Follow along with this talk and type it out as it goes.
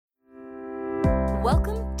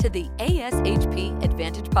Welcome to the ASHP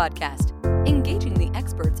Advantage Podcast, engaging the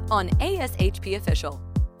experts on ASHP Official,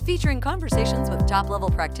 featuring conversations with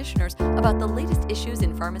top-level practitioners about the latest issues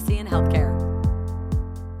in pharmacy and healthcare.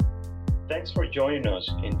 Thanks for joining us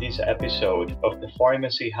in this episode of the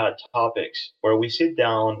Pharmacy Hot Topics, where we sit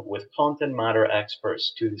down with content matter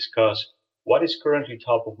experts to discuss what is currently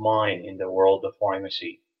top of mind in the world of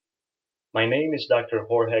pharmacy. My name is Dr.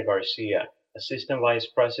 Jorge Garcia, Assistant Vice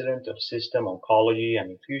President of System Oncology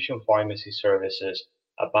and Infusion Pharmacy Services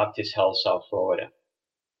at Baptist Health South Florida.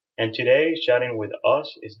 And today, chatting with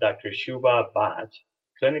us is Dr. Shubha Bhatt,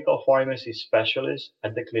 Clinical Pharmacy Specialist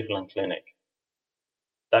at the Cleveland Clinic.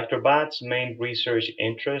 Dr. Bhatt's main research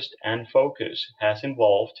interest and focus has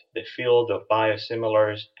involved the field of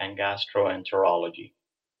biosimilars and gastroenterology.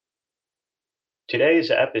 Today's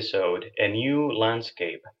episode, A New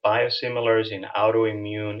Landscape, Biosimilars in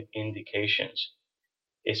Autoimmune Indications,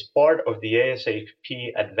 is part of the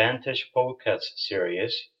ASHP Advantage podcast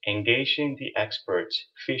series, engaging the experts,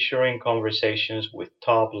 featuring conversations with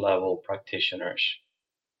top-level practitioners.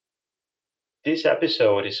 This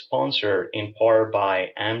episode is sponsored in part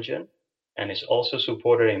by Amgen and is also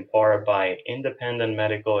supported in part by independent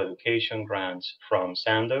medical education grants from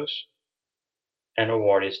Sandoz and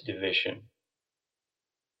Novartis Division.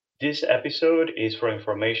 This episode is for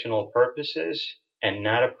informational purposes and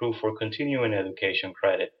not approved for continuing education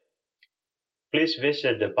credit. Please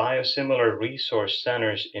visit the Biosimilar Resource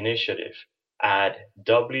Center's initiative at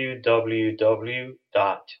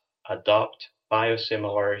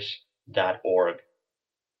www.adoptbiosimilars.org.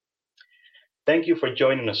 Thank you for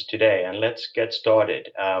joining us today, and let's get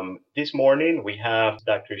started. This morning, we have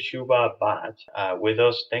Dr. Shubha Bhatt with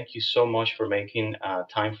us. Thank you so much for making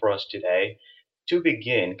time for us today. To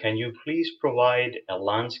begin, can you please provide a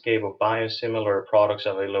landscape of biosimilar products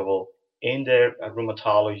available in the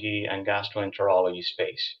rheumatology and gastroenterology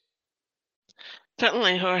space?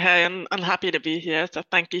 Certainly, Jorge, and I'm happy to be here, so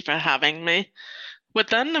thank you for having me.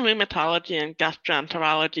 Within the rheumatology and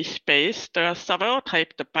gastroenterology space, there are several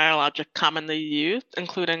types of biologic commonly used,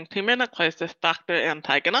 including tumor necrosis factor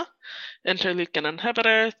antagonists, interleukin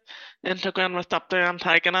inhibitors, integrin receptor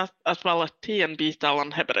antagonists, as well as T and B cell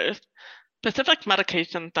inhibitors. Specific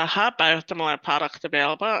medications that have biosimilar products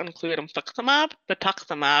available include infliximab,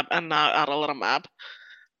 rituximab, and now adalimumab.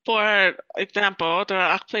 For example, there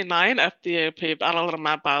are actually 9 FDA-approved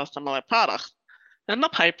adalimumab biosimilar products. In the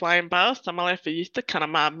pipeline, biosimilar for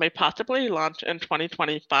ustekinumab may possibly launch in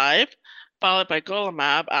 2025, followed by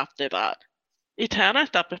golimumab after that.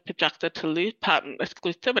 Etanercept is projected to lose patent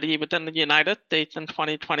exclusivity within the United States in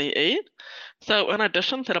 2028. So in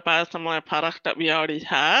addition to the biosimilar products that we already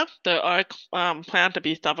have, there are planned to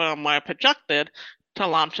be several more projected to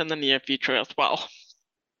launch in the near future as well.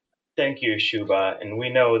 Thank you, Shubha. And we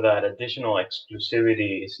know that additional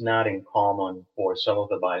exclusivity is not uncommon for some of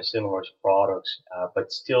the biosimilars products,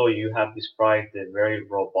 but still you have described a very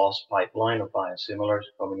robust pipeline of biosimilars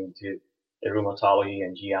coming into the rheumatology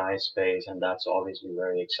and GI space, and that's obviously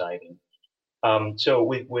very exciting. So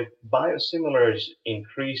with biosimilars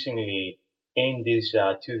increasingly in these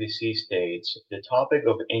two disease states, the topic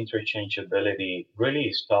of interchangeability really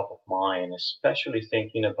is top of mind, especially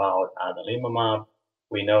thinking about adalimumab.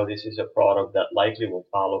 We know this is a product that likely will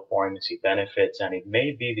follow pharmacy benefits, and it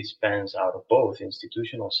may be dispensed out of both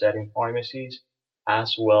institutional setting pharmacies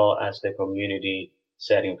as well as the community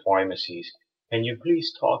setting pharmacies. Can you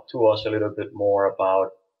please talk to us a little bit more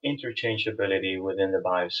about interchangeability within the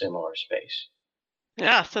biosimilar space?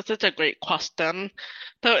 Yes, this is a great question.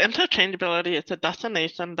 So interchangeability is a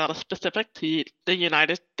designation that is specific to the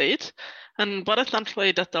United States, and what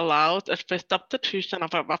essentially this allows is for substitution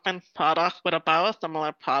of a reference product with a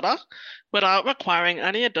biosimilar product without requiring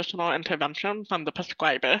any additional intervention from the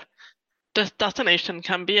prescriber. This designation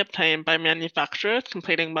can be obtained by manufacturers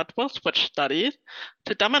completing multiple switch studies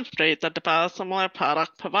to demonstrate that the biosimilar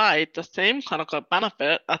product provides the same clinical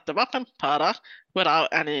benefit as the reference product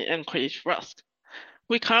without any increased risk.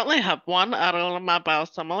 We currently have one adalimumab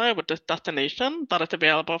biosimilar with this designation that is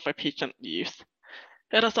available for patient use.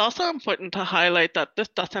 It is also important to highlight that this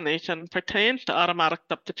designation pertains to automatic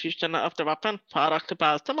substitution of the reference product to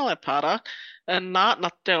biosimilar product and not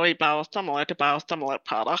necessarily biosimilar to biosimilar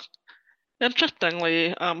product.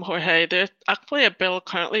 Interestingly, Jorge, there's actually a bill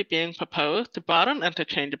currently being proposed to broaden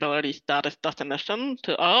interchangeability status definition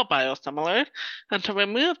to all biosimilars and to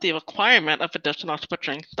remove the requirement of additional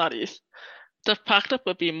switching studies. This practice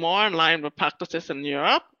would be more in line with practices in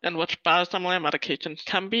Europe, in which biosimilar medications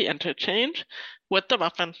can be interchanged with the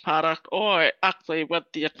reference product or actually with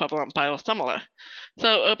the equivalent biosimilar.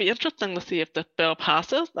 So it'll be interesting to see if this bill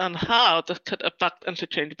passes and how this could affect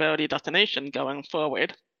interchangeability designation going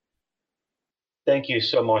forward. Thank you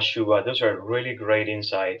so much, Shuba. Those are really great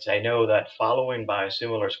insights. I know that following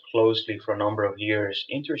biosimilars closely for a number of years,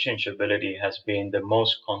 interchangeability has been the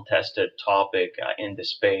most contested topic in the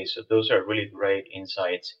space. So those are really great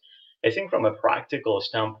insights. I think from a practical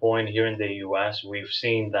standpoint here in the US, we've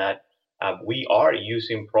seen that we are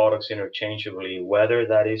using products interchangeably, whether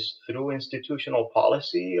that is through institutional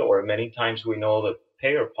policy or many times we know that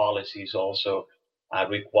payer policies also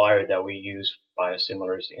require that we use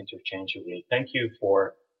biosimilars interchangeably. Thank you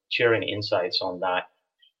for sharing insights on that.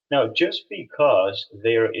 Now, just because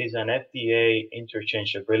there is an FDA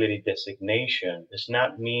interchangeability designation does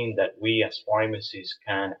not mean that we as pharmacists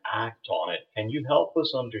can act on it. Can you help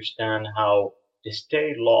us understand how the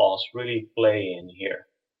state laws really play in here?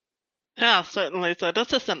 Yeah, certainly. So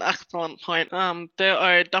this is an excellent point. There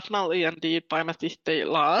are definitely indeed pharmacy state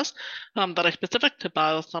laws that are specific to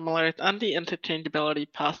biosimilars and the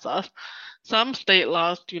interchangeability process. Some state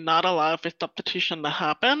laws do not allow for substitution to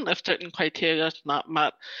happen if certain criteria is not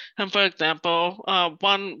met. And for example,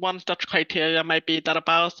 one such criteria might be that a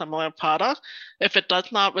biosimilar product, if it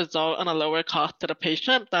does not result in a lower cost to the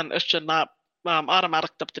patient, then it should not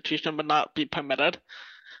automatic substitution would not be permitted.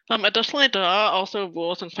 Additionally, there are also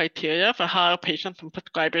rules and criteria for how patients and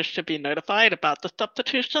prescribers should be notified about the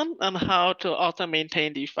substitution and how to also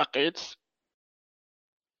maintain these records.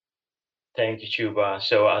 Thank you, Chuba.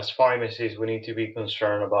 So, as pharmacists, we need to be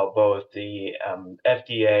concerned about both the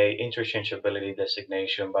FDA interchangeability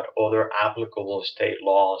designation, but other applicable state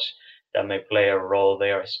laws that may play a role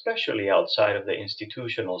there, especially outside of the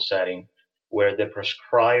institutional setting, where the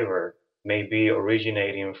prescriber may be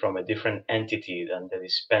originating from a different entity than the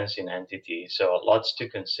dispensing entity. So, lots to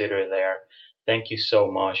consider there. Thank you so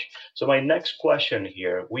much. So, my next question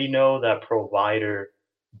here, we know that provider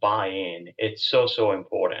buy-in. It's so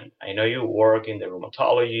important. I know you work in the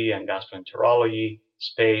rheumatology and gastroenterology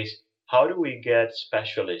space. How do we get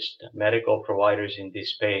specialists, medical providers in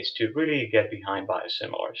this space to really get behind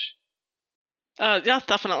biosimilars? Yes,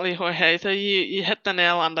 definitely, Jorge. So you hit the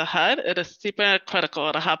nail on the head. It is super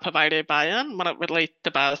critical to have provider buy-in when it relates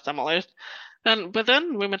to biosimilars. And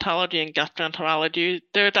within rheumatology and gastroenterology,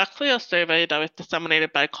 there's actually a survey that was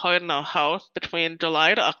disseminated by Cardinal Health between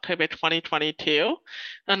July to October 2022.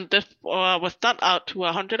 And this was sent out to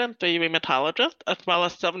 103 rheumatologists as well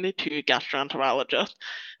as 72 gastroenterologists.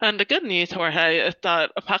 And the good news, Jorge, is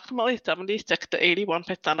that approximately 76 to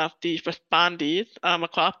 81% of these respondees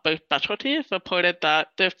across both specialties reported that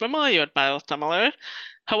they're familiar with biosimilars.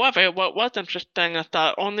 However, what was interesting is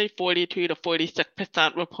that only 42 to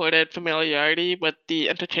 46% reported familiarity with the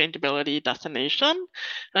interchangeability designation,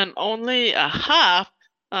 and only a half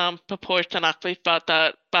proportion actually thought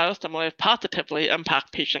that biosimilars positively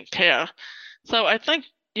impact patient care. So I think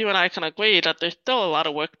you and I can agree that there's still a lot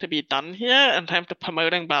of work to be done here in terms of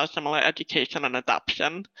promoting biosimilar education and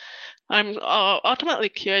adoption. I'm ultimately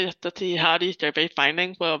curious to see how these survey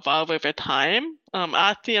findings will evolve over time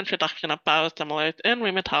as the introduction of biosimilars in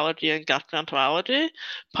rheumatology and gastroenterology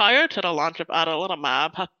prior to the launch of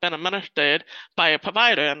adalimumab has been administered by a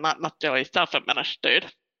provider and not necessarily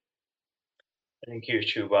self-administered. Thank you,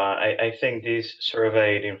 Chuba. I think this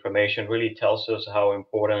surveyed information really tells us how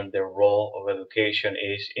important the role of education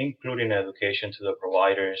is, including education to the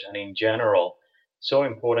providers and in general, so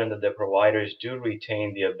important that the providers do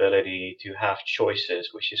retain the ability to have choices,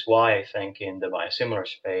 which is why I think in the biosimilar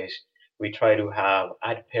space, we try to have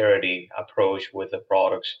at parity approach with the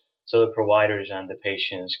products so the providers and the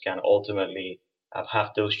patients can ultimately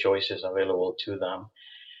have those choices available to them.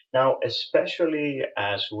 Now, especially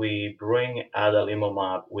as we bring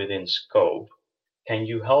adalimumab within scope, can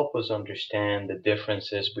you help us understand the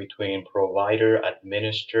differences between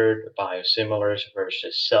provider-administered biosimilars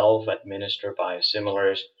versus self-administered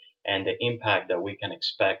biosimilars and the impact that we can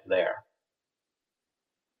expect there?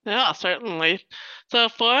 Yeah, certainly. So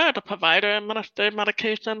for the provider-administered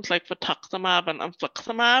medications like rituximab and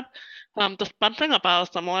infliximab, dispensing a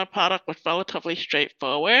biosimilar product was relatively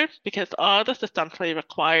straightforward because all that's essentially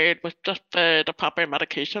required was just for the proper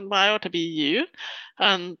medication vial to be used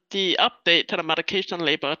and the update to the medication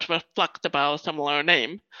label to reflect the biosimilar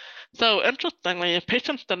name. So interestingly, if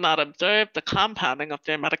patients did not observe the compounding of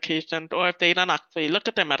their medications or if they didn't actually look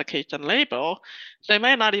at their medication label, they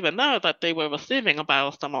may not even know that they were receiving a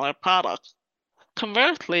biosimilar product.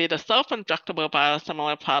 Conversely, the self-injectable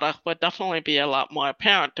biosimilar product would definitely be a lot more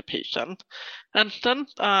apparent to patients. And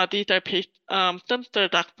since since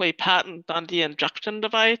there's actually patent on the injection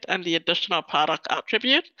device and the additional product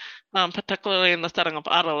attributes, particularly in the setting of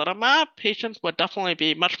adalimumab, patients would definitely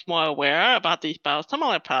be much more aware about these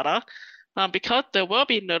biosimilar products because there will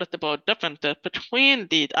be noticeable differences between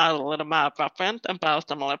these adalimumab reference and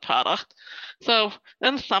biosimilar products. So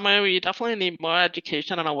in summary, we definitely need more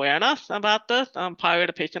education and awareness about this prior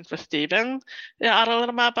to patients receiving the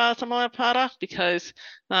adalimumab biosimilar product because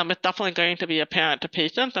it's definitely going to be apparent to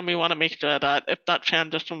patients, and we want to make sure that if that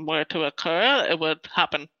transition were to occur, it would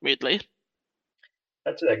happen smoothly.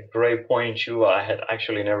 That's a great point, Shua. I had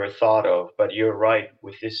actually never thought of, but you're right.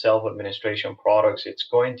 With these self-administration products, it's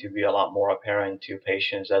going to be a lot more apparent to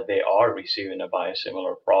patients that they are receiving a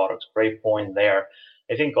biosimilar product. Great point there.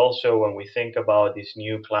 I think also when we think about this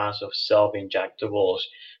new class of self-injectables,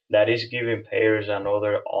 that is giving payers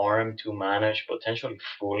another arm to manage potentially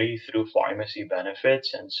fully through pharmacy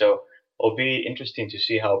benefits. And so it'll be interesting to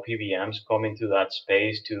see how PBMs come into that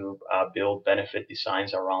space to build benefit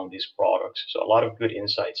designs around these products. So a lot of good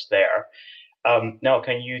insights there. Now,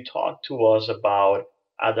 can you talk to us about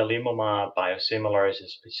adalimumab biosimilars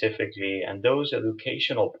specifically and those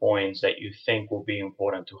educational points that you think will be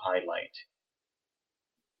important to highlight?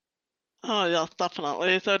 Oh, yes,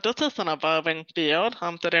 definitely. So this is an evolving field.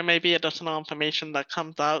 So there may be additional information that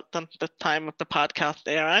comes out since the time of the podcast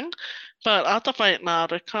airing. But as of right now,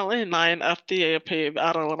 there's currently 9 FDA-approved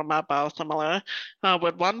adalimumab biosimilar,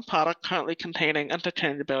 with one product currently containing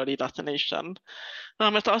interchangeability designation.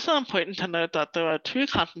 It's also important to note that there are 2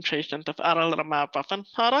 concentrations of adalimumab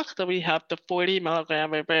reference products. So we have the 40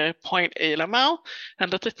 milligram over 0.8 ml,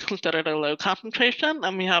 and this is considered a low concentration,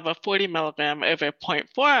 and we have a 40 milligram over 0.4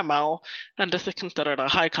 ml, and this is considered a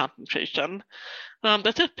high concentration.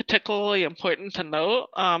 This is particularly important to note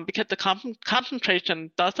because the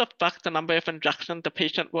concentration does affect the number of injections the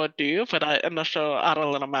patient will do for that initial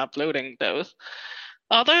adalimumab loading dose.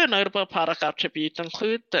 Other notable product attributes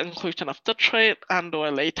include the inclusion of citrate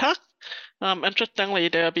and/or latex. Interestingly,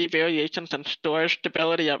 there will be variations in storage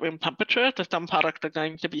stability at room temperature. So some products are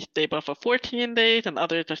going to be stable for 14 days, and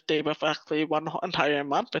others are stable for actually one entire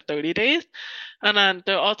month or 30 days. And then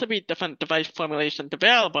there will also be different device formulations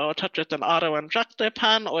available, such as an auto-injector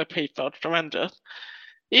pen or pre-filled syringes.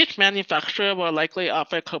 Each manufacturer will likely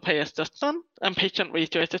offer copay assistance and patient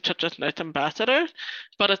resources such as nurse ambassadors,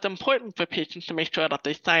 but it's important for patients to make sure that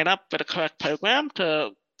they sign up for the correct program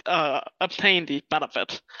to obtain these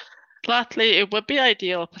benefits. Lastly, it would be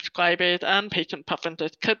ideal if prescribers and patient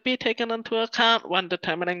preferences could be taken into account when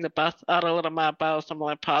determining the best adalimumab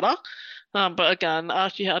biosimilar product. But again,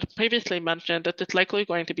 as you had previously mentioned, it is likely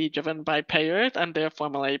going to be driven by payers and their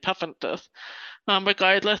formulary preferences.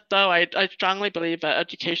 Regardless, though, I strongly believe that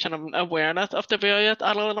education and awareness of the various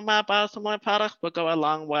adalimumab biosimilar products will go a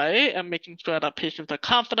long way in making sure that patients are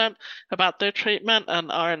confident about their treatment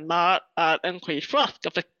and are not at increased risk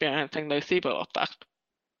of experiencing nocebo effect.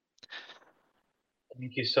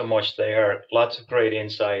 Thank you so much there. Lots of great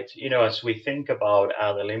insights. As we think about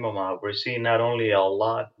adalimumab, we're seeing not only a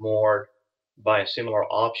lot more biosimilar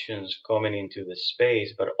options coming into the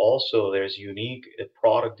space, but also there's unique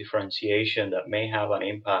product differentiation that may have an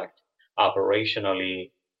impact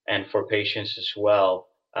operationally and for patients as well.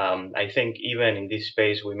 I think even in this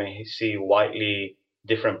space, we may see widely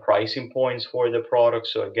different pricing points for the product.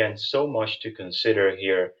 So again, so much to consider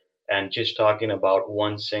here and just talking about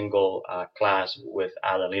one single class with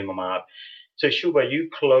adalimumab. So Shuba, you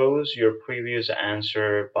close your previous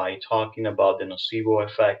answer by talking about the nocebo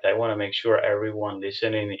effect. I want to make sure everyone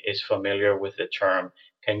listening is familiar with the term.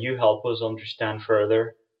 Can you help us understand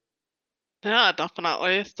further? Yeah,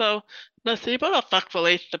 definitely. So, nocebo effect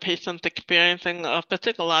relates to patients experiencing a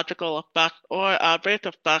physiological effect or adverse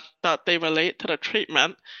effect that they relate to the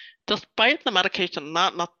treatment, despite the medication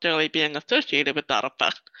not necessarily being associated with that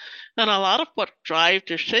effect. And a lot of what drives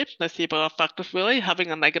or shapes nocebo effect is really having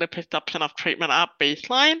a negative perception of treatment at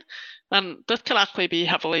baseline. And this can actually be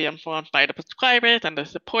heavily influenced by the prescribers and the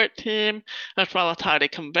support team, as well as how they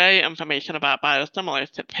convey information about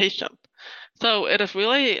biosimilars to the patient. So it is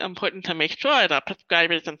really important to make sure that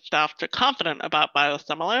prescribers and staff are confident about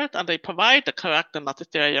biosimilars and they provide the correct and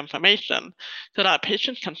necessary information so that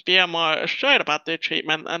patients can feel more assured about their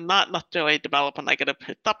treatment and not necessarily develop a negative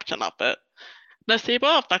perception of it.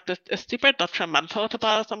 Nocebo effect is super detrimental to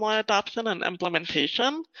biosimilar adoption and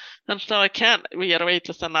implementation, and so I can't reiterate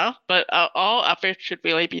this enough, but all efforts should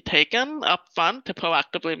really be taken up front to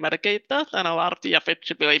proactively mitigate this, and a lot of the efforts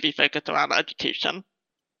should really be focused around education.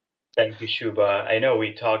 Thank you, Shuba. I know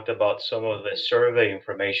we talked about some of the survey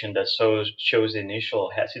information that shows initial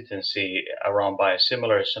hesitancy around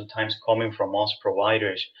biosimilars, sometimes coming from us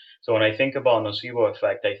providers. So when I think about nocebo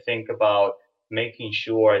effect, I think about making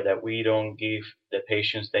sure that we don't give the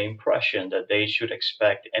patients the impression that they should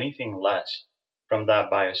expect anything less from that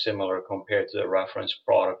biosimilar compared to the reference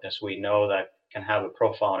product, as we know that can have a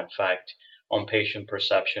profound effect on patient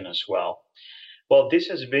perception as well. Well, this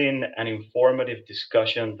has been an informative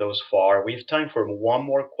discussion thus far. We have time for one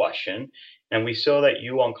more question. And we saw that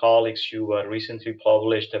you and colleagues, you recently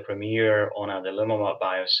published a premiere on adalimumab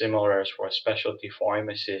biosimilars for a specialty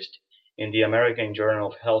pharmacist in the American Journal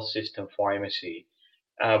of Health System Pharmacy.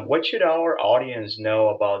 What should our audience know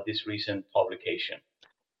about this recent publication?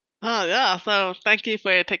 Oh, yeah. So thank you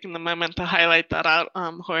for taking the moment to highlight that out,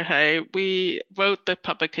 Jorge. We wrote the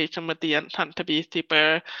publication with the intent to be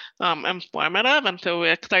super informative, and so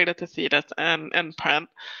we're excited to see this in print.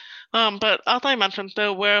 But as I mentioned,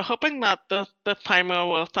 though, we're hoping that this primer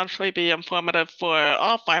will essentially be informative for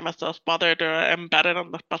all pharmacists, whether they're embedded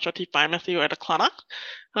in the specialty pharmacy or the clinic.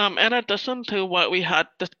 In addition to what we had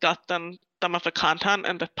discussed in some of the content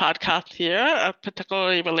in this podcast here,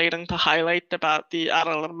 particularly relating to highlight about the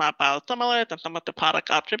adalimumab biosimilars and some of the product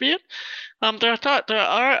attributes, there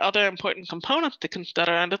are other important components to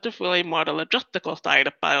consider, and this is really more the logistical side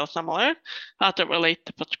of biosimilars as it relates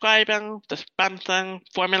to prescribing, dispensing,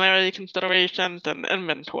 formulary considerations, and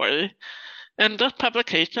inventory. In this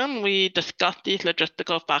publication, we discuss these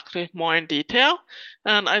logistical factors more in detail,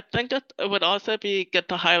 and I think it would also be good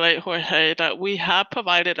to highlight, Jorge, that we have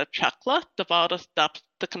provided a checklist of all the steps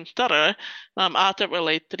to consider as it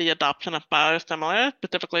relates to the adoption of biosimilars,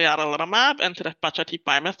 specifically adalimumab, into the specialty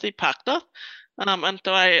pharmacy practice. And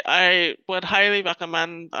so I would highly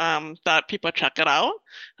recommend that people check it out.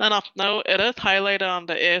 And of note, it is highlighted on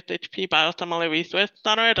the ASHP Biosimilar Resource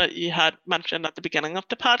Center that you had mentioned at the beginning of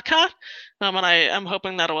the podcast. And I am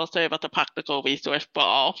hoping that it will serve as a practical resource for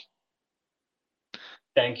all.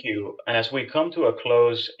 Thank you. And as we come to a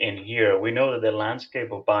close in here, we know that the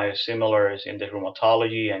landscape of biosimilars in the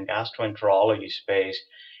rheumatology and gastroenterology space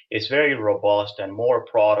is very robust, and more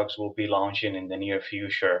products will be launching in the near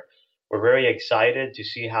future. We're very excited to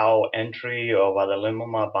see how entry of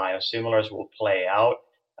adalimumab biosimilars will play out,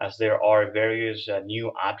 as there are various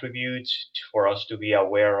new attributes for us to be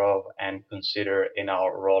aware of and consider in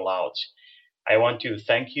our rollouts. I want to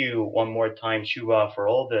thank you one more time, Shuba, for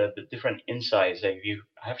all the different insights that you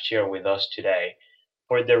have shared with us today.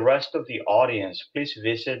 For the rest of the audience, please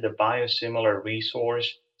visit the Biosimilar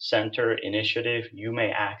Resource Center initiative. You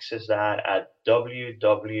may access that at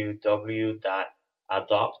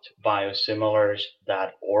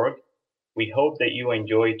www.adoptbiosimilars.org. We hope that you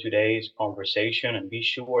enjoyed today's conversation, and be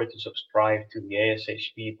sure to subscribe to the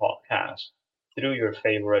ASHP podcast through your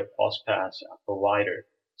favorite podcast provider.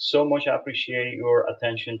 So much appreciate your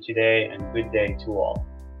attention today, and good day to all.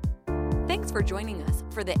 Thanks for joining us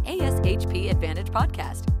for the ASHP Advantage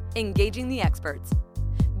podcast, Engaging the Experts.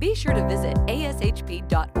 Be sure to visit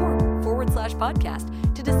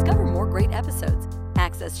ashp.org/podcast to discover more great episodes,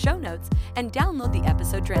 access show notes, and download the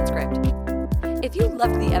episode transcript. If you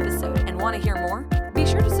loved the episode and want to hear more, be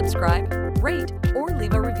sure to subscribe, rate, or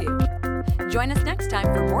leave a review. Join us next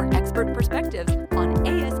time for more expert perspectives on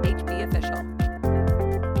ASHP Official.